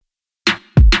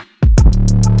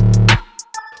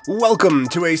Welcome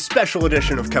to a special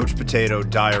edition of Couch Potato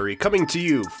Diary, coming to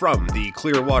you from the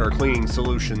Clearwater Cleaning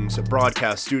Solutions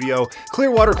broadcast studio.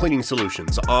 Clearwater Cleaning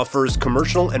Solutions offers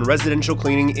commercial and residential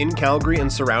cleaning in Calgary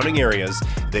and surrounding areas.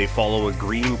 They follow a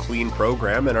green, clean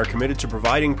program and are committed to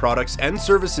providing products and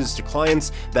services to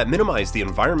clients that minimize the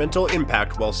environmental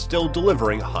impact while still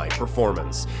delivering high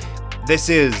performance. This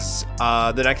is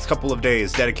the next couple of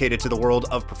days dedicated to the world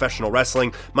of professional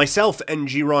wrestling. Myself and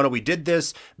G. Rana, we did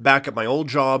this back at my old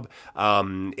job.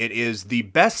 It is the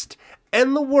best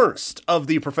and the worst of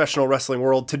the professional wrestling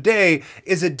world. Today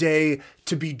is a day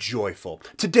to be joyful.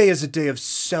 Today is a day of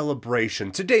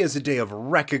celebration. Today is a day of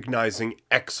recognizing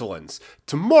excellence.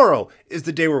 Tomorrow is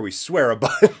the day where we swear a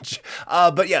bunch.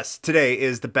 But yes, today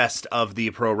is the best of the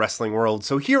pro wrestling world.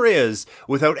 So here is,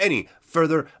 without any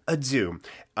further ado,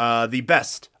 the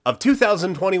best of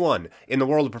 2021 in the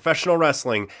world of professional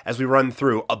wrestling as we run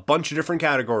through a bunch of different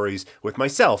categories with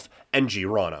myself and G.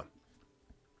 Rana.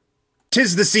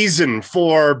 'Tis the season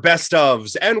for best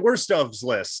ofs and worst ofs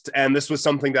list, and this was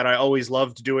something that I always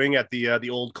loved doing at the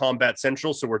old Combat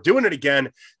Central, so we're doing it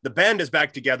again. The band is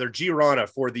back together. G. Rana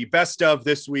for the best of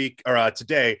this week, or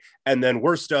today, and then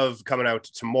worst of coming out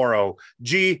tomorrow.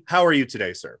 G, how are you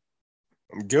today, sir?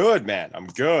 I'm good, man. I'm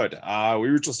good.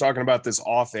 We were just talking about this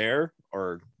off air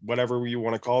or whatever you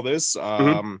want to call this.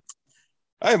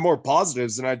 I have more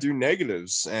positives than I do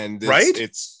negatives, and Right?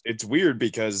 It's weird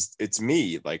because it's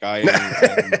me. Like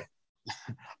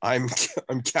I'm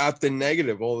Captain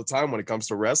Negative all the time when it comes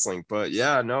to wrestling. But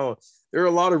yeah, no, there are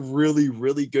a lot of really,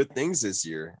 really good things this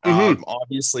year.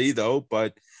 Obviously, though,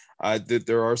 but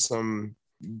there are some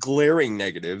glaring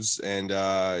negatives, and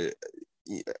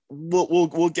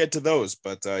we'll get to those.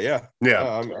 But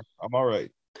I'm all right.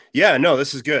 Yeah, no,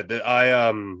 this is good.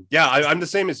 I'm the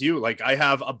same as you. Like, I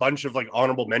have a bunch of like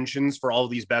honorable mentions for all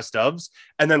these best ofs,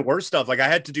 and then worst stuff. Like, I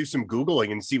had to do some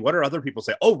Googling and see what are other people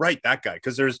say. Oh, right, that guy.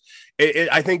 Because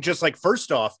I think just like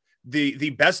first off, the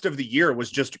best of the year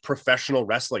was just professional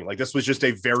wrestling. Like, this was just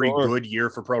a very good year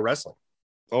for pro wrestling.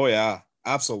 Oh yeah,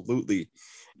 absolutely.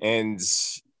 And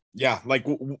yeah, like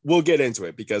we'll get into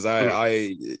it because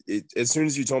as soon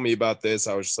as you told me about this,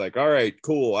 I was just like, all right,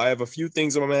 cool. I have a few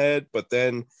things in my head, but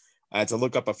then I had to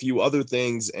look up a few other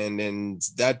things, and then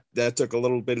that took a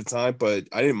little bit of time, but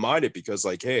I didn't mind it because,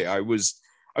 like, hey, I was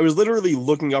literally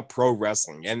looking up pro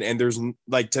wrestling, and there's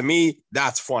like, to me,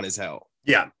 that's fun as hell.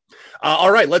 Yeah.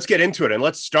 All right, let's get into it, and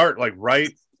let's start like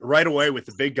right away with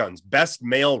the big guns. Best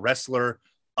male wrestler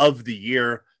of the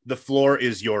year. The floor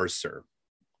is yours, sir.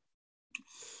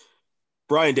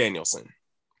 Bryan Danielson.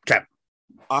 Okay.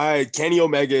 Kenny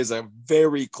Omega is a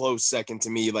very close second to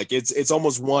me. Like it's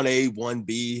almost 1A,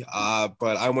 1B.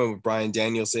 But I went with Bryan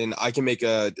Danielson. I can make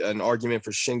an argument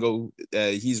for Shingo.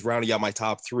 He's rounding out my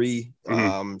top three.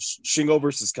 Shingo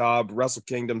versus Cobb, Wrestle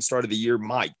Kingdom, start of the year.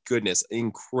 My goodness,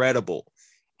 incredible.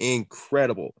 Ibushi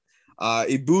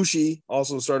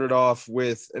also started off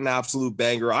with an absolute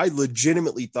banger. I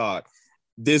legitimately thought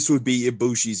this would be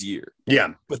Ibushi's year.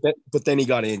 Yeah. But then he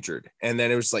got injured. And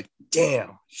then it was like,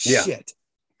 damn, shit.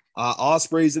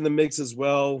 Osprey's in the mix as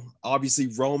well. Obviously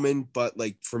Roman, but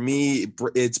like for me,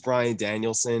 it's Bryan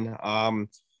Danielson.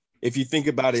 If you think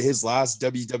about it, his last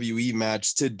WWE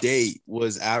match to date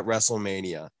was at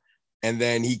WrestleMania. And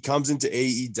then he comes into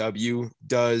AEW,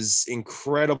 does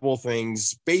incredible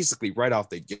things basically right off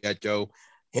the get-go.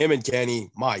 Him and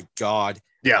Kenny, my God.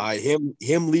 Yeah.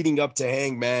 Him leading up to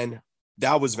Hangman,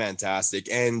 that was fantastic.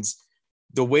 And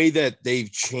the way that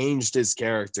they've changed his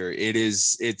character,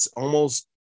 it's almost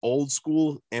old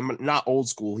school, and not old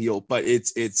school heel, but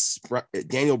it's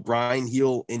Daniel Bryan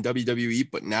heel in WWE.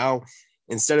 But now,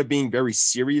 instead of being very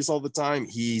serious all the time,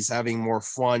 he's having more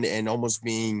fun and almost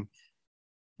being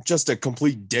just a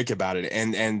complete dick about it.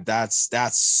 And that's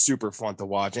super fun to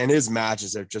watch. And his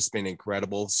matches have just been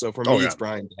incredible. So for me, it's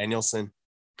Bryan Danielson.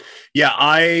 Yeah,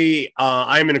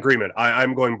 I'm in agreement.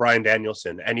 I'm going Bryan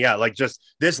Danielson. And yeah, like just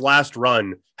this last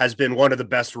run has been one of the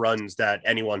best runs that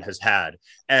anyone has had.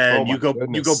 And you go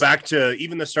back to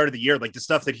even the start of the year, like the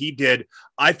stuff that he did,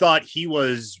 I thought he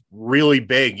was really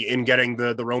big in getting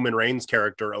the Roman Reigns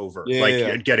character over,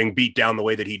 getting beat down the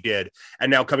way that he did. And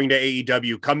now coming to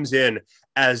AEW, comes in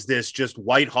as this just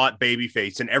white hot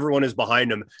babyface, and everyone is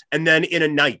behind him. And then in a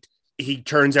night, he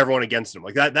turns everyone against him.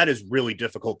 Like that is really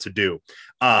difficult to do.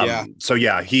 So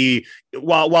yeah,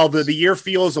 while the year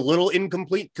feels a little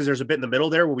incomplete because there's a bit in the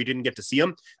middle there where we didn't get to see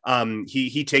him,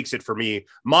 he takes it for me.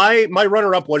 My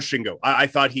runner up was Shingo. I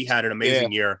thought he had an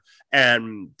amazing year,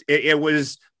 and it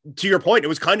was, to your point, it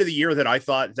was kind of the year that I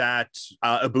thought that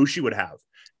Ibushi would have,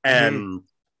 and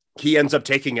he ends up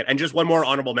taking it. And just one more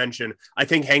honorable mention, I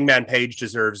think Hangman Page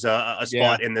deserves a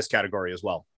spot in this category as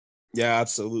well. Yeah,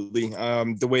 absolutely.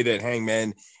 The way that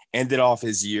Hangman ended off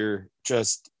his year,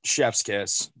 just chef's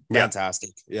kiss.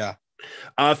 Fantastic. Yeah.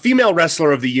 Female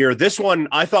wrestler of the year. This one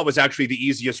I thought was actually the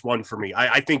easiest one for me.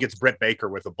 I think it's Britt Baker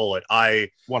with a bullet.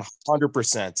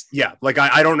 100%. Yeah, like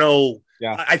I don't know.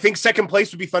 Yeah. I think second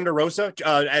place would be Thunder Rosa,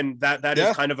 and that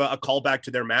is kind of a callback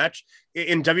to their match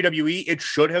in WWE. It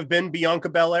should have been Bianca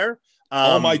Belair.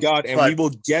 Oh my God! And we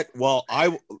will get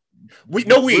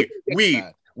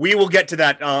we will get to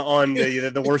that on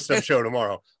the worst of show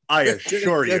tomorrow. I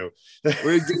assure you.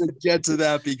 We're gonna get to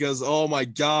that because oh my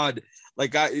God,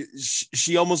 like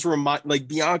she almost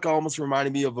Bianca almost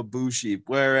reminded me of Ibushi,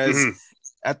 whereas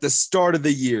at the start of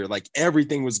the year, like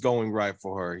everything was going right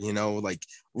for her, like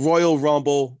Royal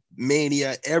Rumble,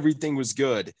 Mania, everything was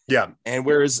good. Yeah. And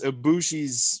whereas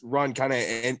Ibushi's run kind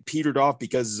of petered off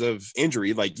because of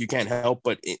injury, like you can't help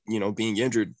but being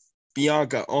injured.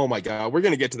 Bianca, oh my God, we're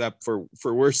gonna get to that for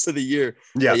worst of the year.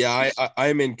 Yeah, but yeah,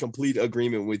 I'm in complete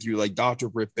agreement with you. Like Dr.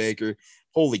 Britt Baker,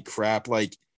 holy crap!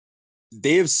 Like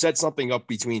they have set something up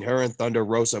between her and Thunder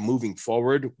Rosa moving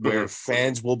forward, where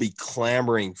fans will be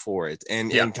clamoring for it,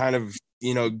 and kind of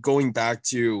going back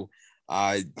to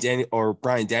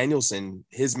Bryan Danielson,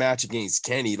 his match against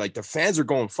Kenny, like the fans are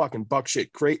going fucking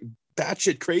batshit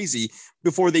crazy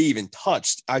before they even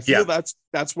touched. I feel that's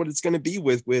what it's going to be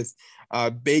with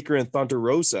Baker and Thunder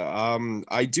Rosa.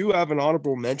 I do have an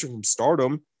honorable mention from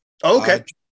Stardom. Okay.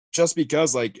 Just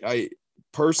because I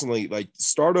personally like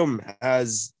Stardom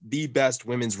has the best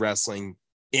women's wrestling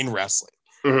in wrestling.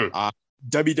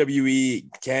 WWE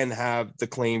can have the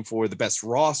claim for the best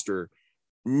roster,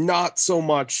 not so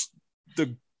much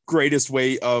the greatest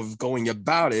way of going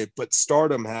about it, but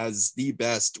Stardom has the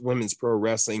best women's pro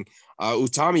wrestling.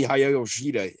 Utami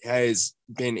Hayashida has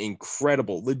been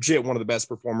incredible, legit one of the best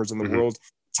performers in the world.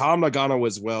 Tom Nagano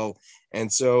as well.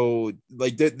 And so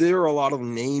like there are a lot of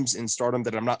names in Stardom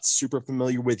that I'm not super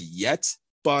familiar with yet,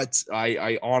 but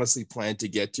I honestly plan to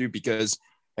get to because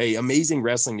hey, amazing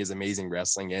wrestling is amazing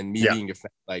wrestling. And me being a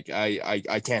fan, like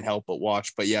I can't help but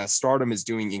watch. But yeah, Stardom is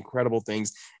doing incredible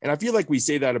things. And I feel like we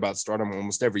say that about Stardom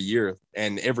almost every year.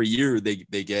 And every year they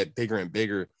get bigger and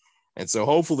bigger. And so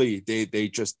hopefully they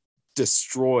just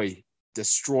destroy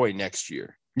next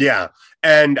year. Yeah.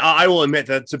 And I will admit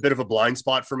that's a bit of a blind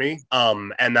spot for me.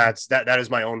 And that is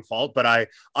my own fault, but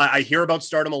I hear about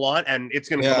Stardom a lot and it's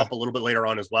going to come up a little bit later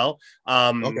on as well.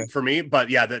 For me, but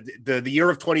yeah, the year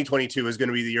of 2022 is going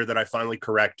to be the year that I finally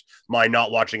correct my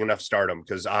not watching enough Stardom.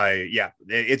 Cause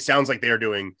it sounds like they're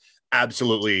doing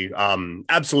absolutely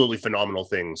phenomenal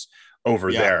things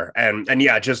over there. And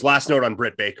yeah, just last note on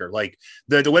Britt Baker, like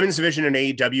the women's division in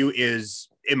AEW is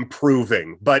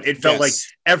improving, but it felt like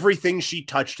everything she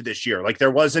touched this year, like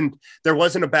there wasn't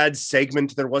a bad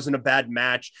segment, there wasn't a bad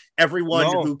match. Everyone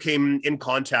who came in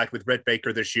contact with Britt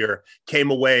Baker this year came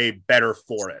away better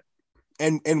for it.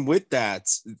 And with that,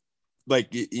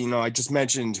 like, I just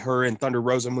mentioned her and Thunder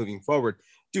Rosa moving forward.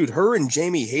 Dude, her and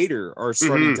Jamie Hayter are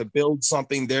starting to build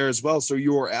something there as well. So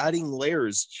you're adding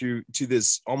layers to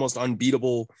this almost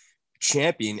unbeatable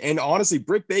champion. And honestly,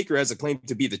 Britt Baker has a claim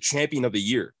to be the champion of the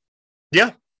year.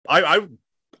 Yeah, I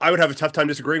would have a tough time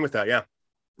disagreeing with that.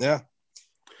 Yeah.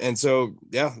 And so,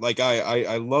 yeah, like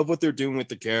I love what they're doing with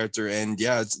the character. And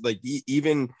yeah, it's like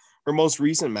even her most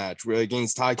recent match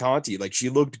against Ty Conti, like she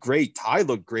looked great. Ty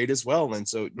looked great as well. And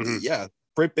so, yeah,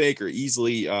 Britt Baker,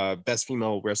 easily best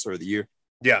female wrestler of the year.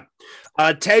 Yeah.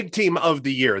 Tag team of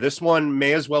the year. This one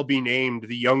may as well be named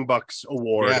the Young Bucks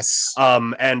Award. Yes.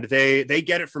 And they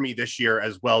get it for me this year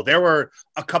as well. There were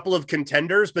a couple of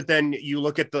contenders, but then you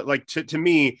look at the, like, to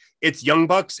me, it's Young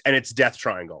Bucks and it's Death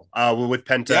Triangle with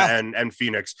Penta and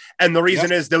Phoenix. And the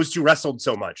reason is those two wrestled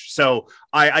so much. So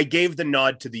I gave the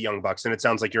nod to the Young Bucks, and it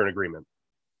sounds like you're in agreement.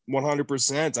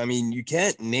 100%. I mean, you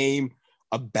can't name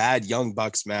a bad Young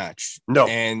Bucks match. No.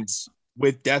 And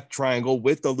with Death Triangle,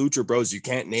 with the Lucha Bros, you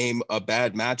can't name a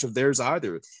bad match of theirs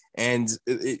either. And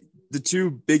the two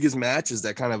biggest matches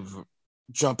that kind of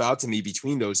jump out to me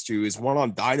between those two is one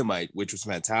on Dynamite, which was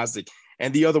fantastic,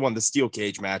 and the other one, the Steel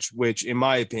Cage match, which in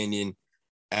my opinion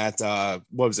at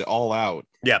All Out.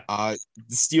 Yeah. The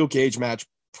Steel Cage match,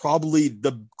 probably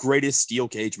the greatest Steel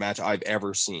Cage match I've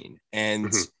ever seen.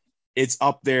 And it's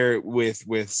up there with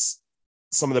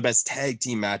some of the best tag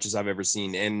team matches I've ever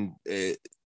seen. And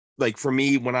like for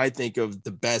me, when I think of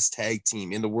the best tag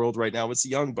team in the world right now, it's the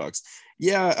Young Bucks.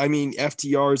 Yeah, I mean,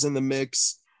 FTR is in the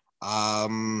mix.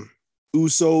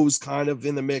 Usos kind of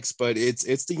in the mix, but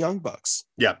it's the Young Bucks.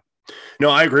 Yeah. No,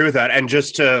 I agree with that. And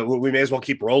just to, we may as well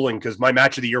keep rolling because my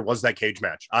match of the year was that cage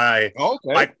match. I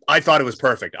thought it was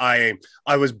perfect. I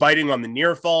was biting on the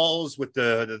near falls with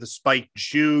the spiked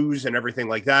shoes and everything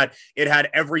like that. It had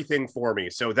everything for me.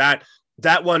 So that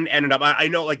one ended up. I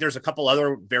know like there's a couple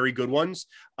other very good ones,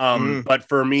 but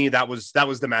for me that was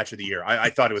the match of the year. I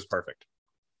thought it was perfect.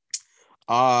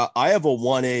 I have a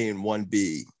 1A and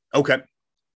 1B. Okay.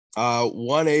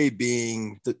 1A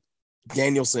being the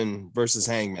Danielson versus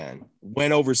Hangman.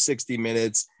 Went over 60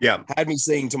 minutes. Yeah. Had me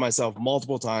saying to myself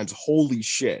multiple times, holy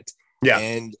shit. Yeah.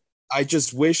 And I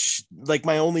just wish, like,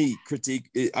 my only critique,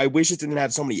 I wish it didn't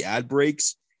have so many ad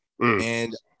breaks.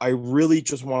 And I really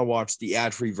just want to watch the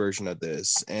ad-free version of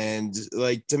this. And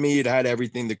like, to me, it had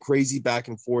everything, the crazy back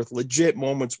and forth, legit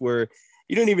moments where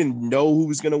you don't even know who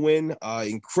was going to win.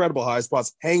 Incredible high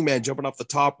spots. Hangman jumping off the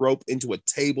top rope into a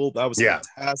table. That was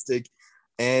fantastic.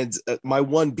 And my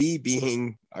 1B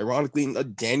being, ironically,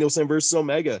 Danielson versus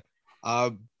Omega.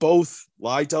 Both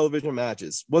live television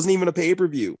matches. Wasn't even a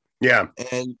pay-per-view. Yeah.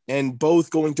 And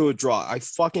both going to a draw. I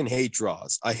fucking hate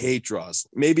draws. I hate draws.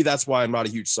 Maybe that's why I'm not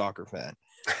a huge soccer fan.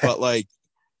 But like,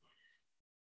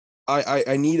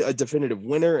 I need a definitive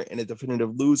winner and a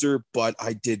definitive loser, but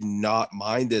I did not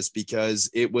mind this because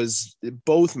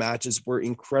both matches were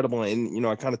incredible. And, you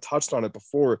know, I kind of touched on it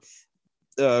before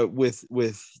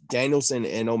with Danielson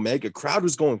and Omega. Crowd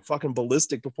was going fucking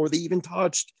ballistic before they even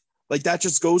touched. Like, that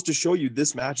just goes to show you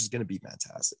this match is going to be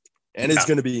fantastic and it's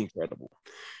going to be incredible.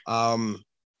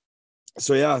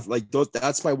 So yeah, like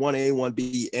that's my 1A,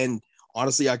 1B. And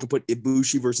honestly, I can put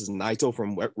Ibushi versus Naito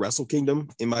from Wrestle Kingdom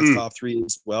in my top 3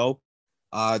 as well.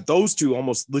 Those two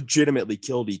almost legitimately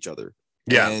killed each other.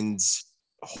 Yeah. And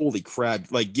holy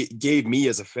crap, like gave me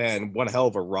as a fan one hell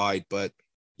of a ride. But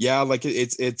yeah, like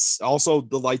it's also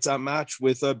the lights out match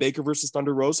with Baker versus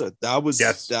Thunder Rosa. That was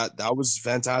that was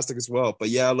fantastic as well. But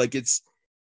yeah, like it's,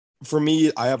 for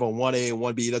me, I have a 1A and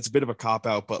 1B. That's a bit of a cop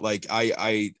out, but like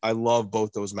I love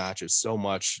both those matches so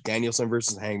much. Danielson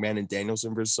versus Hangman and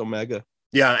Danielson versus Omega.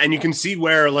 Yeah, and you can see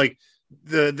where like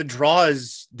the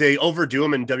draws, they overdo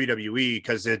them in WWE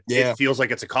because it feels like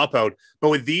it's a cop out. But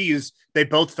with these, they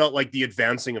both felt like the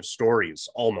advancing of stories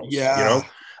almost. Yeah. You know?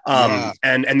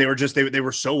 And they were just they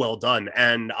were so well done.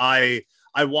 And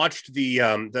I watched the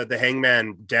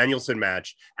Hangman Danielson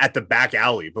match at the back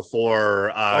alley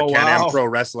before Can-Am Pro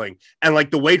Wrestling, and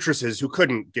like the waitresses who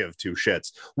couldn't give two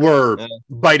shits were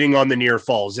biting on the near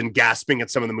falls and gasping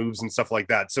at some of the moves and stuff like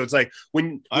that. So it's like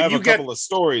when I have a couple of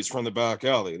stories from the back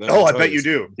alley. I bet you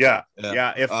do. Yeah.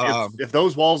 If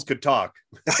those walls could talk.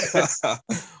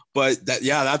 But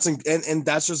that's and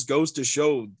that just goes to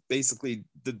show basically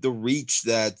the reach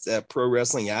that pro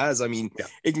wrestling has. I mean,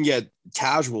 it can get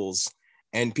casuals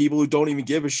and people who don't even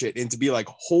give a shit, and to be like,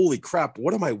 holy crap,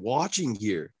 what am I watching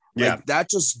here? Like, that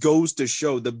just goes to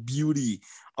show the beauty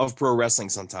of pro wrestling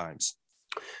sometimes.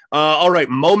 All right.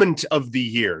 Moment of the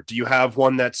year. Do you have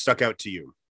one that stuck out to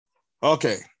you?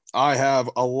 Okay. I have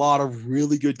a lot of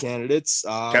really good candidates.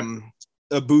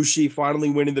 Ibushi finally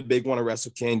winning the big one at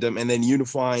Wrestle Kingdom and then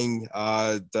unifying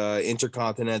the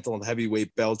Intercontinental and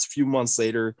heavyweight belts a few months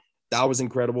later. That was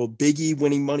incredible. Big E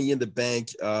winning Money in the Bank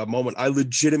moment. I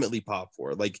legitimately popped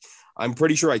for. Like, I'm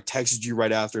pretty sure I texted you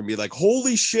right after and be like,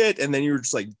 holy shit. And then you were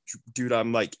just like, dude,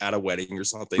 I'm like at a wedding or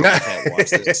something. I can't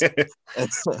watch this.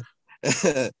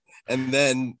 And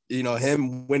then, you know,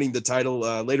 him winning the title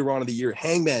later on in the year,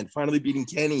 Hangman finally beating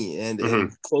Kenny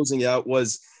and closing out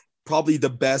was probably the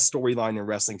best storyline in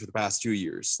wrestling for the past 2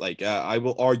 years. Like, I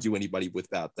will argue anybody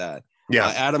without that.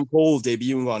 Adam Cole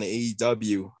debuting on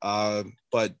AEW.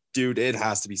 But dude, it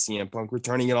has to be CM Punk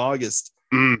returning in August.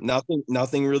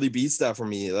 Nothing really beats that for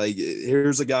me. Like,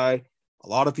 here's a guy a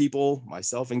lot of people,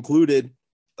 myself included,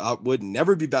 thought would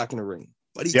never be back in the ring,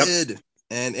 but he did.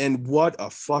 And what a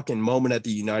fucking moment at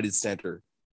the United Center.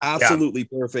 Absolutely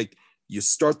perfect. You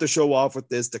start the show off with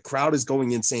this. The crowd is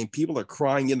going insane. People are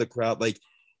crying in the crowd. Like,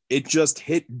 it just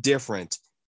hit different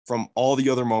from all the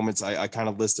other moments I kind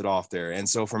of listed off there. And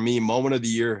so for me, moment of the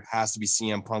year has to be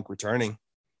CM Punk returning.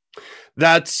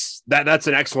 That's an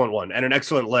excellent one and an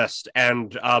excellent list.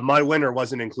 And my winner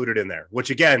wasn't included in there, which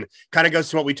again, kind of goes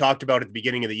to what we talked about at the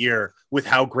beginning of the year with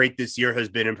how great this year has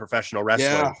been in professional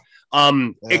wrestling.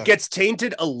 It gets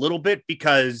tainted a little bit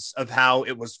because of how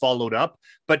it was followed up,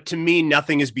 but to me,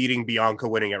 nothing is beating Bianca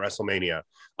winning at WrestleMania.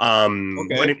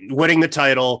 Okay. Winning the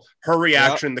title, her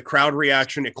reaction, the crowd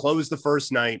reaction, it closed the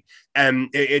first night. And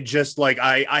it just like,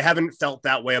 I haven't felt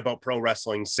that way about pro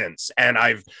wrestling since. And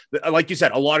I've, like you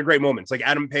said, a lot of great moments. Like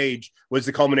Adam Page was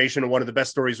the culmination of one of the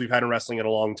best stories we've had in wrestling in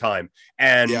a long time.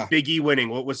 And Big E winning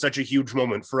was such a huge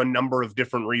moment for a number of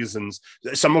different reasons.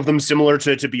 Some of them similar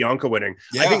to Bianca winning.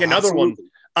 I think another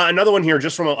one here,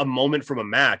 just from a moment from a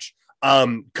match.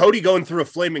 Cody going through a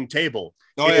flaming table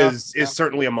is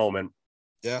certainly a moment.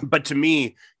 Yeah. But to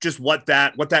me, just what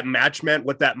that match meant,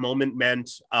 what that moment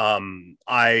meant,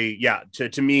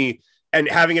 to me, and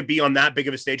having it be on that big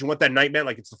of a stage and what that night meant,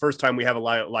 like it's the first time we have a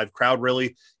live crowd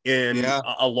really in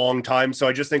a long time. So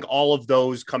I just think all of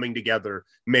those coming together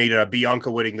made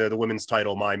Bianca winning the women's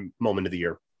title my moment of the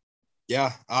year.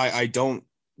 Yeah, I don't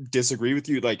disagree with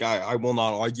you. Like I will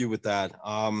not argue with that.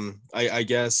 I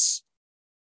guess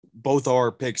both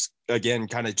our picks again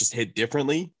kind of just hit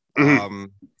differently. Mm-hmm.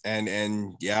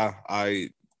 And yeah.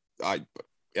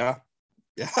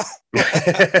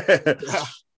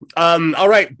 All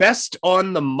right, best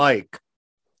on the mic.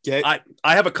 Okay.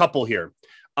 I have a couple here.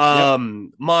 I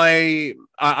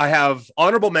have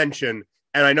honorable mention,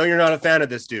 and I know you're not a fan of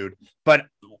this dude, but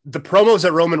the promos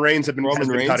that Roman Reigns has been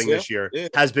cutting this year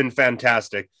has been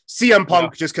fantastic. CM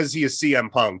Punk, just because he is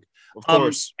CM Punk. Of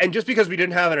course. And just because we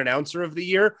didn't have an announcer of the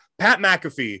year, Pat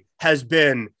McAfee has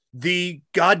been the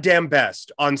goddamn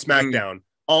best on SmackDown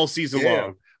all season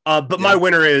long. But my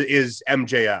winner is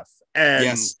MJF.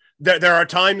 And there are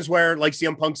times where, like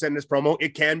CM Punk said in his promo,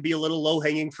 it can be a little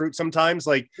low-hanging fruit sometimes.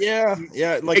 Like,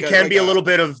 like it can be a little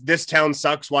bit of this town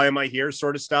sucks, why am I here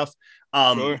sort of stuff.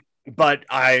 But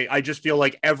I just feel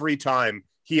like every time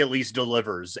he at least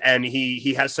delivers, and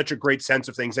he has such a great sense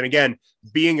of things. And again,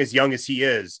 being as young as he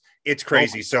is, it's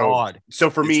crazy. So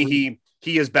for me,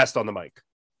 he is best on the mic.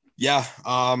 Yeah.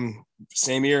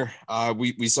 Same here.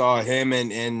 We saw him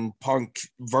and Punk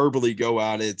verbally go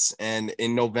at it and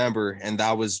in November, and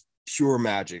that was pure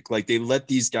magic. Like they let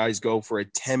these guys go for a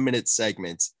 10-minute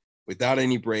segment without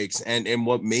any breaks. And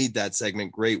what made that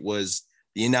segment great was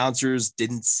the announcers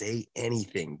didn't say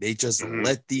anything. They just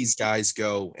let these guys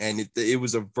go. And it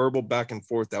was a verbal back and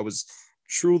forth that was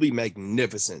truly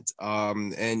magnificent.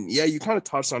 And yeah, you kind of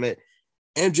touched on it.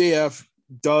 MJF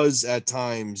does at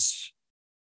times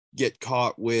get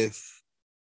caught with,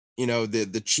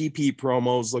 the cheapy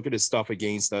promos. Look at his stuff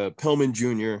against Pillman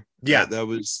Jr. Yeah,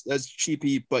 that's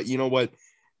cheapy, but you know what?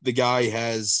 The guy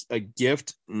has a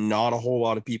gift not a whole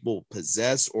lot of people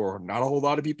possess, or not a whole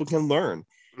lot of people can learn.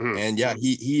 And yeah,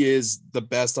 he is the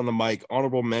best on the mic.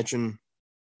 Honorable mention,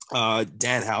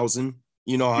 Danhausen.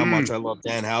 You know how much I love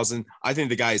Danhausen. I think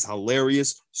the guy is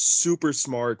hilarious, super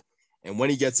smart, and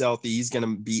when he gets healthy, he's going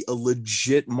to be a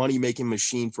legit money-making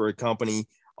machine for a company.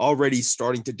 Already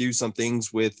starting to do some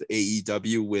things with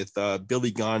AEW with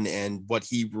Billy Gunn and what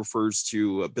he refers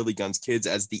to Billy Gunn's kids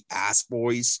as the ass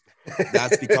boys.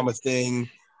 That's become a thing.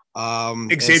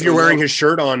 Xavier wearing his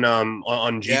shirt on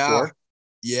G4.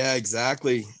 Yeah,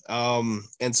 exactly.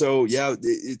 And so, yeah,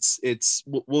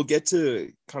 we'll get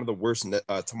to kind of the worst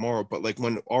tomorrow, but like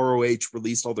when ROH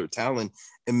released all their talent,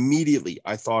 immediately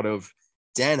I thought of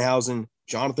Danhausen,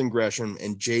 Jonathan Gresham,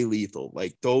 and Jay Lethal.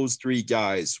 Like those three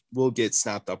guys will get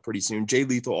snapped up pretty soon. Jay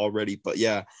Lethal already, but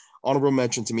yeah, honorable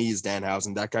mention to me is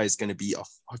Danhausen. That guy is going to be a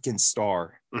fucking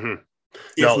star. If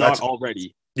not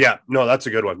already. Yeah, no, that's a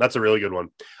good one. That's a really good one.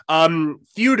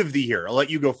 Feud of the year. I'll let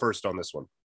you go first on this one.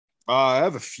 I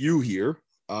have a few here.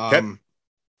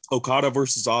 Okada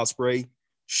versus Ospreay,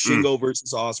 Shingo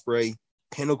versus Ospreay,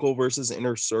 Pinnacle versus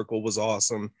Inner Circle was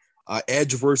awesome.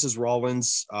 Edge versus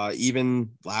Rollins,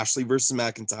 even Lashley versus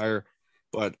McIntyre,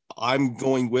 but I'm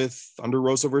going with Thunder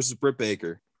Rosa versus Britt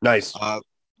Baker. Nice.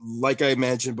 Like I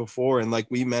mentioned before, and like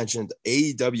we mentioned,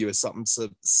 AEW is something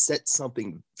to set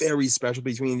something very special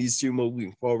between these two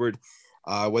moving forward.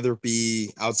 Whether it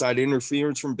be outside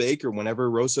interference from Baker whenever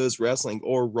Rosa is wrestling,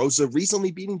 or Rosa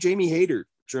recently beating Jamie Hayter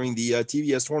during the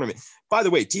TBS tournament. By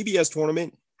the way, TBS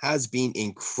tournament has been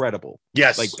incredible.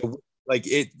 Yes,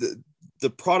 the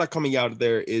product coming out of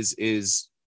there is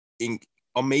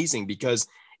amazing, because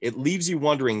it leaves you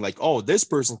wondering like, oh, this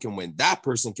person can win, that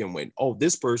person can win. Oh,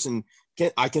 this person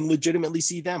I can legitimately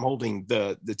see them holding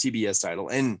the TBS title.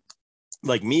 And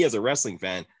like me as a wrestling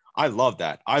fan, I love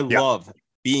that. I love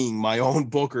being my own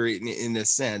booker in this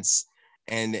sense,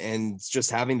 and just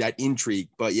having that intrigue.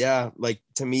 But yeah, like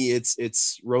to me,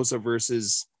 it's Rosa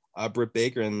versus Britt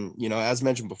Baker. And, as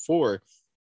mentioned before,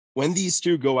 when these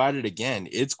two go at it again,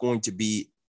 it's going to be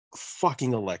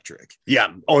fucking electric.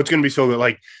 Yeah. Oh, it's going to be so good.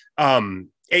 Like,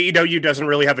 AEW doesn't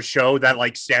really have a show that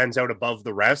like stands out above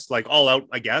the rest, like All Out,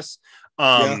 I guess.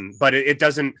 Yeah. But it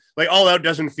doesn't, like, All Out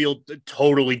doesn't feel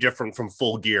totally different from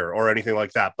Full Gear or anything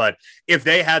like that. But if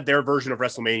they had their version of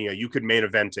WrestleMania, you could main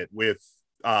event it with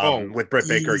Britt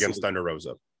Baker against Easily. Thunder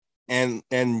Rosa. And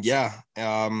yeah,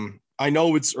 I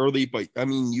know it's early, but I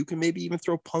mean, you can maybe even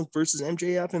throw Punk versus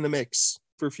MJF in the mix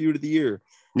for feud of the year.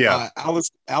 Yeah.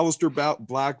 Aleister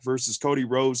Black versus Cody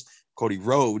Rhodes.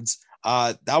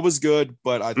 That was good,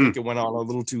 but I think it went on a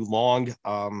little too long.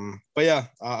 But yeah,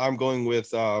 I'm going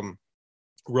with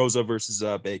Rosa versus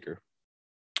Baker.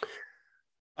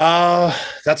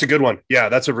 That's a good one. Yeah,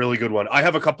 that's a really good one. I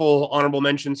have a couple honorable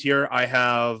mentions here. I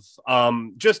have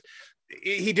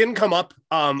he didn't come up,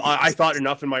 I thought,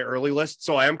 enough in my early list,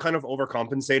 so I am kind of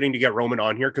overcompensating to get Roman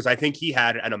on here because I think he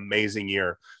had an amazing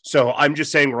year. So I'm just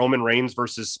saying Roman Reigns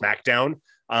versus SmackDown.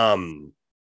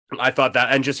 I thought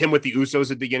that, and just him with the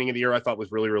Usos at the beginning of the year, I thought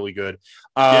was really, really good.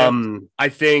 I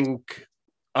think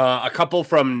a couple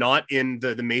from not in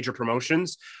the major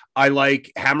promotions. I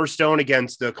like Hammerstone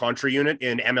against the Contra unit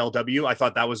in MLW. I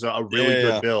thought that was a really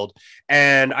good build.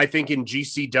 And I think in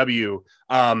GCW,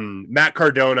 Matt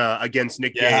Cardona against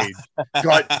Nick Gage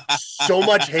got so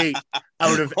much hate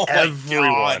out of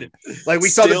everyone. Like we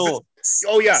still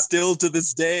to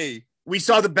this day. We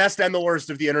saw the best and the worst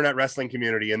of the internet wrestling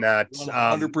community in that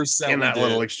 100% in that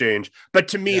little exchange. But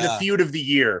to me, the feud of the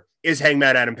year is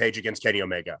Hangman Adam Page against Kenny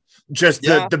Omega. Just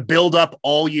the build up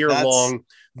all year long.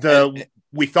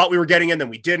 We thought we were getting in, then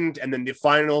we didn't, and then the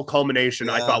final culmination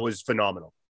I thought was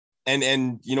phenomenal.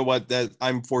 And you know what, that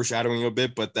I'm foreshadowing a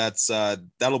bit, but that's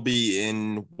that'll be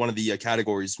in one of the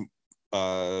categories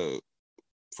for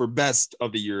best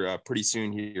of the year pretty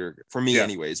soon here for me,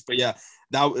 anyways. But yeah,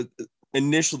 that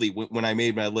initially when I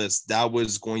made my list, that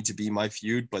was going to be my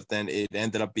feud, but then it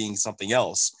ended up being something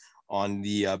else on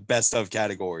the best of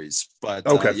categories. But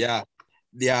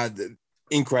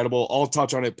incredible. I'll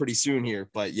touch on it pretty soon here,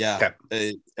 but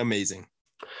amazing.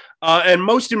 And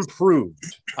most improved.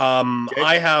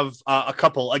 I have a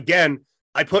couple. Again,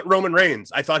 I put Roman Reigns.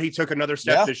 I thought he took another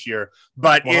step this year,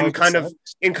 but 100%.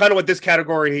 in kind of what this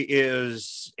category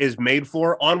is made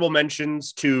for. Honorable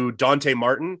mentions to Dante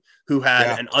Martin, who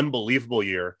had an unbelievable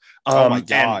year. Oh my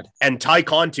God. And Ty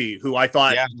Conti, who I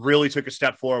thought really took a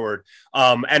step forward.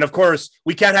 And of course,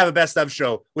 we can't have a best of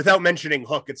show without mentioning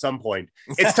Hook at some point.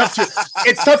 It's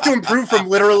tough to improve from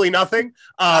literally nothing.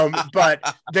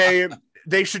 But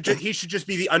he should just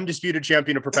be the undisputed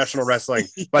champion of professional wrestling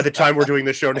by the time we're doing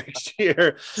the show next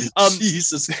year.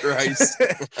 Jesus Christ.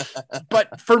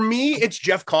 But for me, it's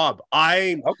Jeff Cobb.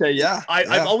 I've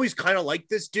always kind of liked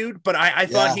this dude, but I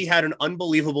thought he had an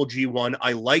unbelievable G1.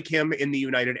 I like him in the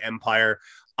United Empire.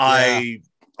 I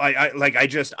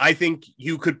think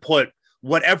you could put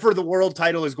whatever the world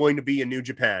title is going to be in New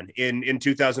Japan in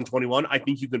 2021, I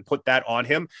think you can put that on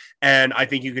him, and I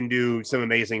think you can do some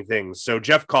amazing things. So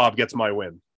Jeff Cobb gets my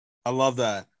win. I love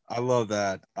that.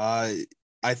 I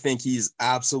think he's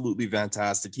absolutely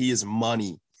fantastic. He is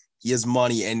money,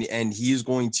 and he's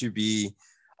going to be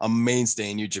a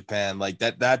mainstay in New Japan. Like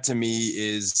that to me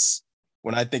is,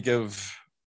 when I think of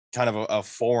kind of a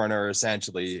foreigner,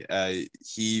 essentially,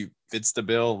 he fits the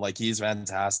bill. Like, he's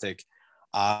fantastic.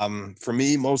 For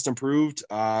me, most improved,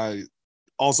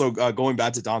 also going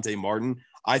back to Dante Martin,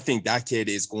 I think that kid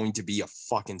is going to be a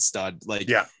fucking stud. Like,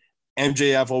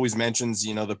 MJF always mentions,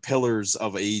 the pillars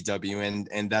of AEW,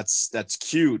 and that's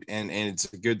cute, and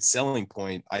it's a good selling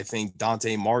point. I think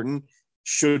Dante Martin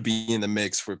should be in the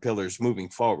mix for pillars moving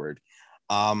forward.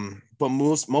 But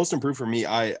most improved for me,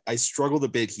 I struggled a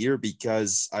bit here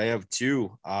because I have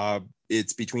two.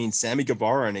 It's between Sammy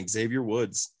Guevara and Xavier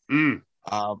Woods. Since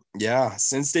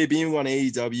debuting on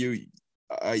AEW,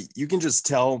 you can just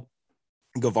tell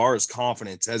Guevara's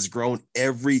confidence has grown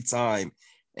every time,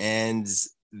 and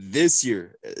this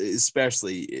year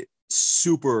especially,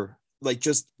 super, like,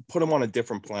 just put him on a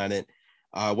different planet.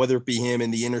 Whether it be him in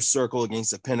the Inner Circle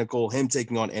against the Pinnacle, him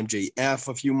taking on MJF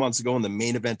a few months ago in the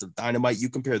main event of Dynamite. You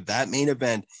compare that main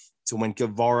event to when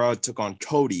Guevara took on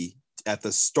Cody at the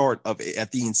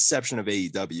inception of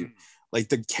AEW. Like,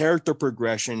 the character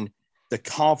progression, the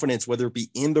confidence, whether it be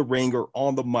in the ring or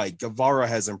on the mic, Guevara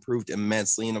has improved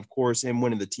immensely. And of course, him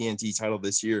winning the TNT title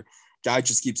this year, guy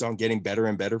just keeps on getting better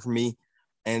and better for me.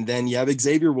 And then you have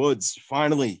Xavier Woods,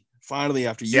 finally,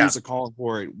 after years of calling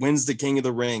for it, wins the King of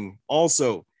the Ring.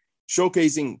 Also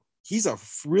showcasing he's a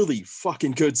really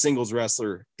fucking good singles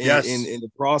wrestler in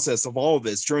the process of all of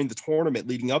this during the tournament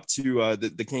leading up to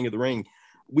the King of the Ring.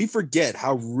 We forget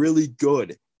how really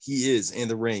good he is in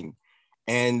the ring.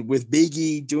 And with Big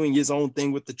E doing his own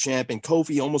thing with the champ, and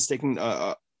Kofi almost taking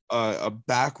a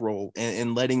back role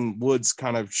and letting Woods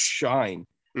kind of shine.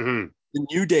 Mm-hmm. The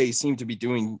New Day seem to be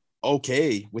doing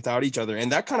okay without each other,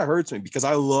 and that kind of hurts me because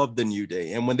I love the New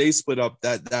Day, and when they split up,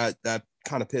 that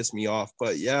kind of pissed me off.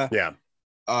 But yeah,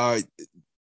 uh,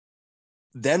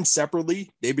 them separately,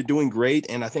 they've been doing great,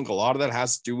 and I think a lot of that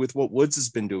has to do with what Woods has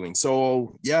been doing.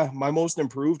 So yeah, my most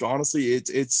improved, honestly,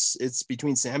 it's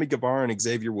between Sammy Guevara and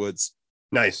Xavier Woods.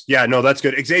 Nice. Yeah, no, that's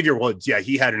good. Xavier Woods. Yeah,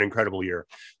 he had an incredible year.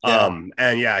 And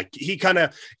yeah, he kind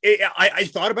of, I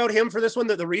thought about him for this one.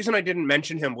 That the reason I didn't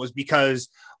mention him was because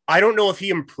I don't know if he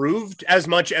improved as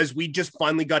much as we just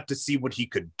finally got to see what he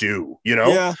could do, you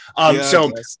know?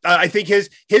 I think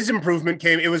his improvement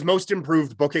came, it was most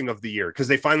improved booking of the year because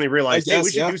they finally realized, hey,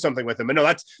 we should do something with him. And no,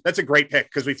 that's a great pick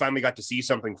because we finally got to see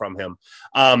something from him.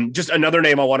 Just another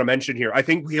name I want to mention here. I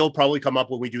think he'll probably come up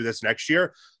when we do this next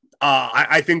year.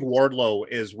 I think Wardlow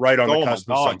is right on the cusp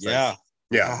of something.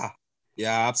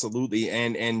 Yeah, absolutely.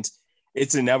 And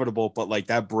it's inevitable, but like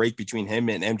that break between him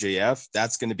and MJF,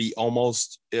 that's going to be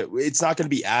it's not going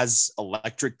to be as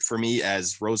electric for me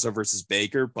as Rosa versus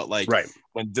Baker, but like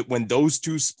when those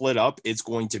two split up, it's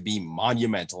going to be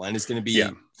monumental and it's going to be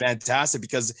fantastic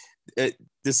because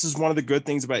this is one of the good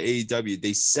things about AEW.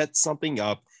 They set something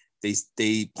up,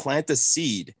 they plant a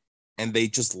seed and they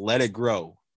just let it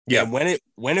grow. Yeah, and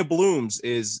when it blooms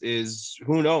is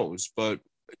who knows, but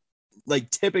like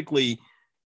typically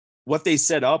what they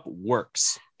set up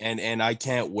works, and I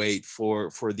can't wait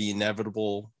for the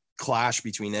inevitable clash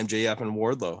between MJF and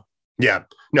Wardlow. Yeah,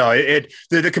 no,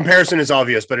 the comparison is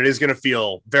obvious, but it is going to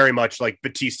feel very much like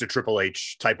Batista Triple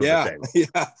H type of a thing.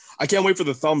 Yeah, I can't wait for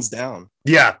the thumbs down.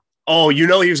 Yeah. Oh, he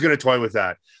was going to toy with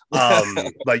that.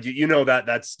 Like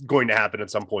that's going to happen at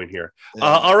some point here.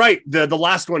 All right, the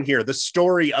last one here, the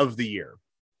story of the year.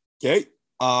 Okay,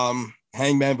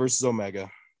 Hangman versus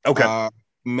Omega. Okay,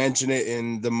 mention it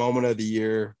in the moment of the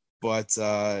year, but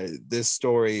this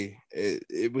story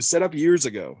it was set up years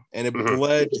ago, and it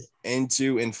bled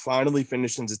into and finally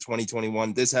finished into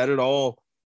 2021. This had it all.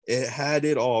 It had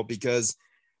it all because.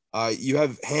 You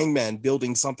have Hangman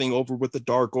building something over with the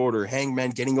Dark Order, Hangman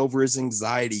getting over his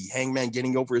anxiety, Hangman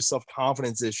getting over his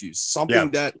self-confidence issues,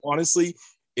 something that honestly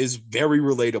is very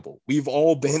relatable. We've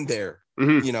all been there,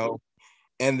 you know.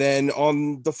 And then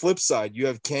on the flip side, you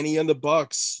have Kenny and the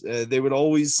Bucks. They would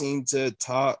always seem to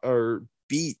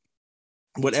beat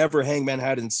whatever Hangman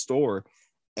had in store,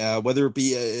 whether it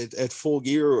be at Full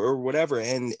Gear or whatever.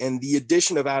 And the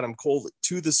addition of Adam Cole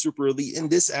to the Super Elite, and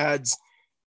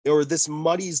this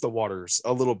muddies the waters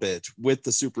a little bit with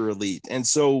the Super Elite. And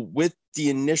so with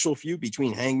the initial feud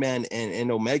between Hangman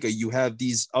and Omega, you have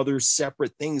these other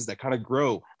separate things that kind of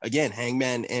grow. Again,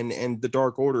 Hangman and the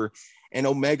Dark Order, and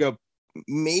Omega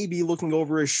may be looking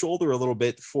over his shoulder a little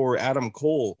bit for Adam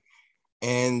Cole.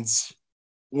 And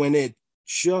when it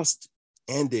just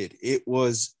ended, it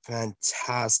was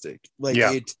fantastic.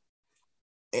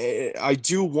 I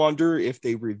do wonder if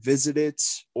they revisit it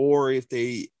or if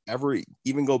they ever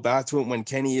even go back to it when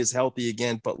Kenny is healthy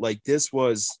again. But like, this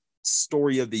was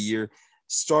story of the year,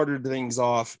 started things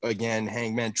off again,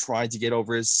 Hangman trying to get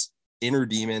over his inner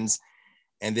demons,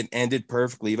 and then ended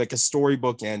perfectly, like a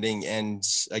storybook ending. And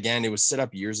again, it was set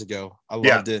up years ago. I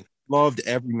loved it. Loved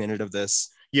every minute of this.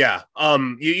 Yeah.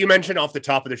 You mentioned off the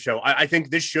top of the show, I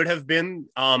think this should have been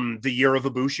the year of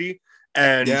Ibushi.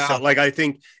 And so, like, I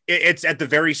think it's at the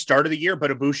very start of the year,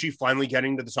 but Ibushi finally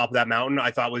getting to the top of that mountain,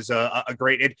 I thought was a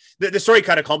great. The story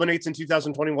kind of culminates in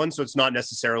 2021, so it's not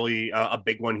necessarily a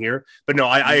big one here. But no,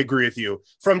 I agree with you.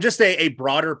 From just a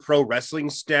broader pro wrestling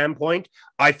standpoint,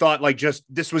 I thought like just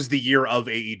this was the year of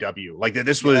AEW. Like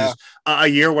this was a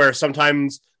year where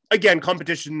sometimes. Again,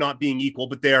 competition not being equal,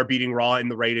 but they are beating Raw in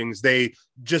the ratings. They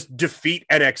just defeat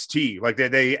NXT. Like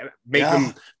they make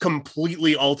them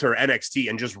completely alter NXT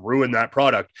and just ruin that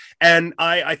product. And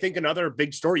I think another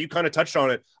big story, you kind of touched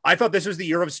on it. I thought this was the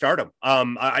year of Stardom.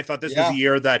 I thought this was the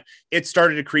year that it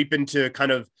started to creep into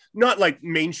kind of not like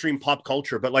mainstream pop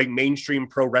culture, but like mainstream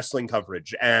pro wrestling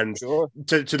coverage. And to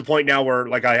the point now where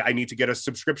like I need to get a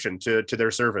subscription to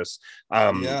their service.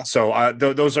 So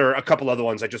those are a couple other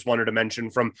ones I just wanted to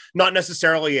mention from not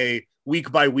necessarily a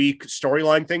week by week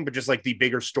storyline thing, but just like the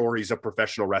bigger stories of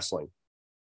professional wrestling.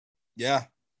 Yeah,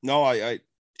 no, I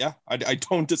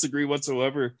don't disagree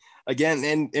whatsoever.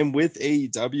 Again, and with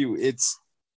AEW,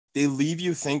 they leave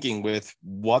you thinking with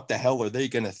what the hell are they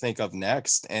going to think of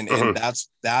next? And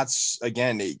that's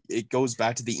again, it goes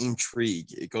back to the intrigue.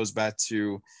 It goes back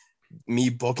to me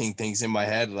booking things in my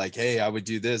head. Like, hey, I would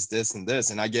do this, and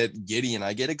this. And I get giddy and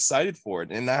I get excited for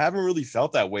it. And I haven't really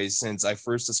felt that way since I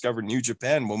first discovered New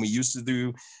Japan when we used to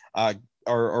do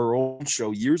our old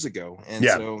show years ago. And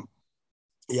so,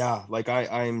 like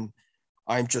I'm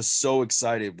I'm just so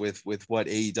excited with what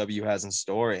AEW has in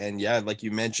store. And yeah, like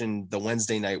you mentioned, the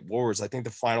Wednesday Night Wars, I think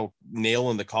the final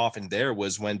nail in the coffin there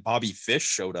was when Bobby Fish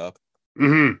showed up.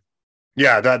 Mm-hmm.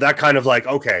 Yeah, that kind of like,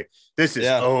 okay, this is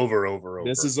over.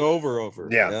 This is over.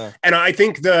 Yeah. And I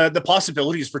think the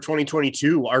possibilities for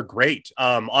 2022 are great.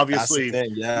 Obviously,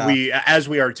 we as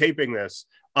we are taping this,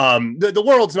 the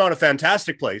world's not a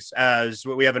fantastic place, as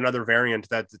we have another variant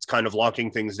that's kind of locking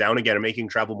things down again and making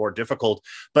travel more difficult.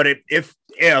 But if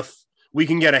we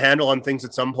can get a handle on things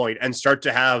at some point and start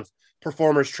to have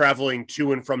performers traveling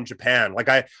to and from Japan, like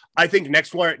I think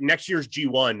next year's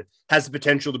G1 has the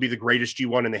potential to be the greatest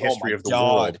G1 in the history of the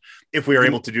world if we are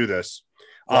able to do this.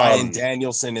 Bryan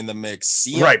Danielson in the mix,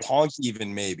 CM Punk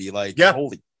even maybe, like,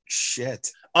 holy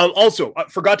shit. Also,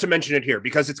 forgot to mention it here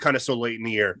because it's kind of so late in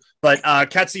the year, but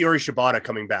Katsuyori Shibata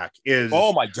coming back is...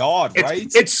 Oh my God, right?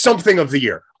 It's something of the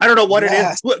year. I don't know what it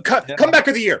is. Look, comeback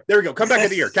of the year. There we go. Comeback of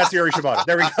the year. Katsuyori Shibata.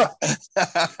 There we go.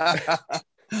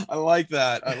 I like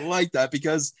that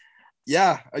because,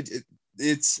 yeah,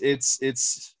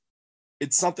 it's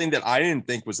something that I didn't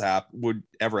think would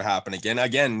ever happen again.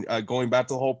 Again, going back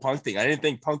to the whole Punk thing, I didn't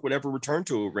think Punk would ever return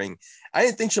to a ring. I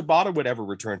didn't think Shibata would ever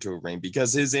return to a ring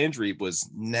because his injury was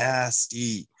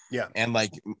nasty. Yeah, and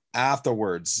like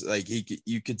afterwards, like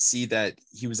you could see that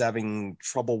he was having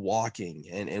trouble walking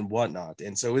and whatnot,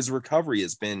 and so his recovery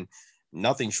has been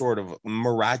nothing short of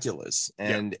miraculous.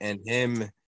 And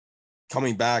him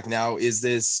coming back now, is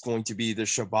this going to be the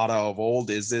Shibata of old?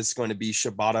 Is this going to be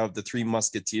Shibata of the Three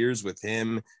Musketeers with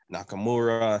him,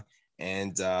 Nakamura,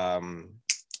 and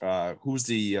who's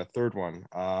the third one?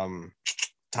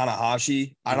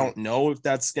 Tanahashi. I don't know if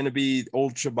that's going to be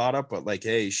old Shibata, but like,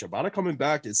 hey, Shibata coming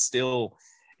back is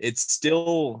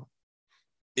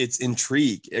it's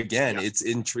intrigue again. Yeah. It's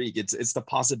intrigue. It's the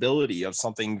possibility of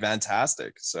something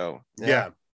fantastic. So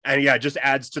yeah. And yeah, it just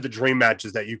adds to the dream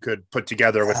matches that you could put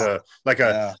together with a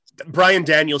Bryan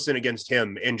Danielson against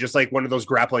him in just like one of those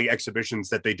grappling exhibitions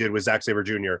that they did with Zack Sabre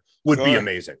Jr. would be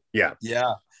amazing. Yeah.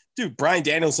 Yeah. Dude, Bryan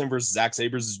Danielson versus Zack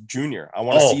Sabre Jr. I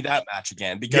want to see that match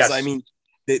again because I mean,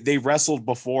 they wrestled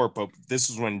before, but this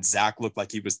was when Zack looked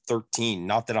like he was 13.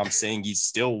 Not that I'm saying he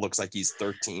still looks like he's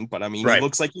 13, but I mean, he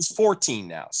looks like he's 14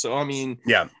 now. So, I mean,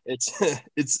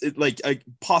 it's like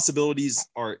possibilities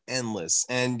are endless.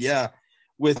 And yeah,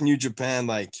 with New Japan,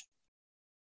 like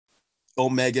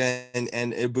Omega and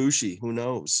Ibushi, who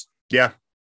knows? Yeah.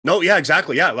 No, yeah,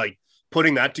 exactly. Yeah, like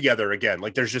putting that together again.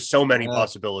 Like there's just so many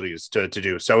possibilities to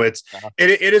do. So it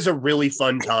is a really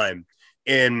fun time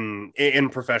in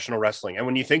professional wrestling. And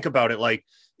when you think about it, like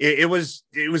it was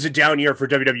a down year for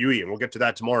WWE, and we'll get to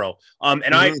that tomorrow.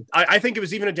 And I think it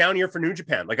was even a down year for New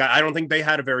Japan. Like I don't think they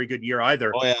had a very good year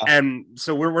either. Oh, yeah. And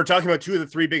so we're talking about two of the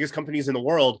three biggest companies in the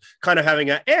world kind of having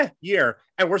a year,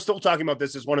 and we're still talking about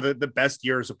this as one of the best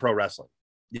years of pro wrestling.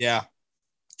 Yeah,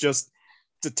 just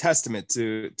it's a testament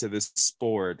to this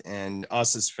sport and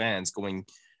us as fans going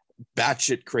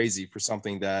batshit crazy for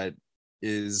something that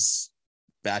is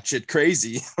batshit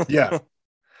crazy. Yeah.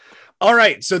 All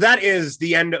right, so that is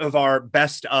the end of our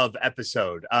best of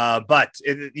episode. But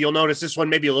you'll notice this one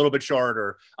may be a little bit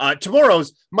shorter.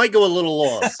 Tomorrow's might go a little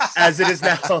long, as it is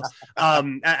now,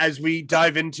 as we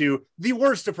dive into the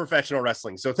worst of professional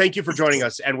wrestling. So thank you for joining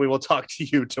us, and we will talk to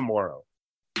you tomorrow.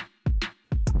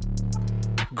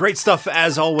 Great stuff,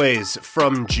 as always,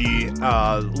 from G.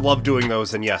 Love doing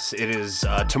those. And yes, it is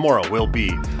tomorrow will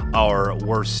be our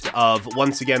worst of.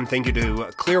 Once again, thank you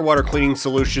to Clearwater Cleaning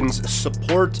Solutions.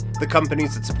 Support the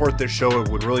companies that support this show. It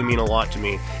would really mean a lot to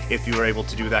me if you were able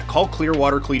to do that. Call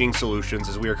Clearwater Cleaning Solutions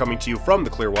as we are coming to you from the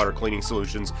Clearwater Cleaning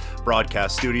Solutions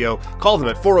broadcast studio. Call them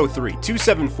at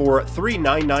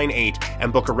 403-274-3998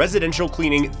 and book a residential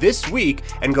cleaning this week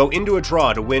and go into a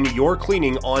draw to win your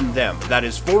cleaning on them. That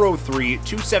is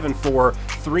 403-274-3998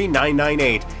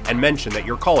 and mention that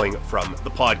you're calling from the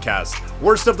podcast.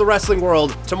 Worst of the wrestling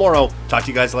world tomorrow. Talk to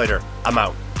you guys later. I'm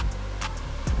out.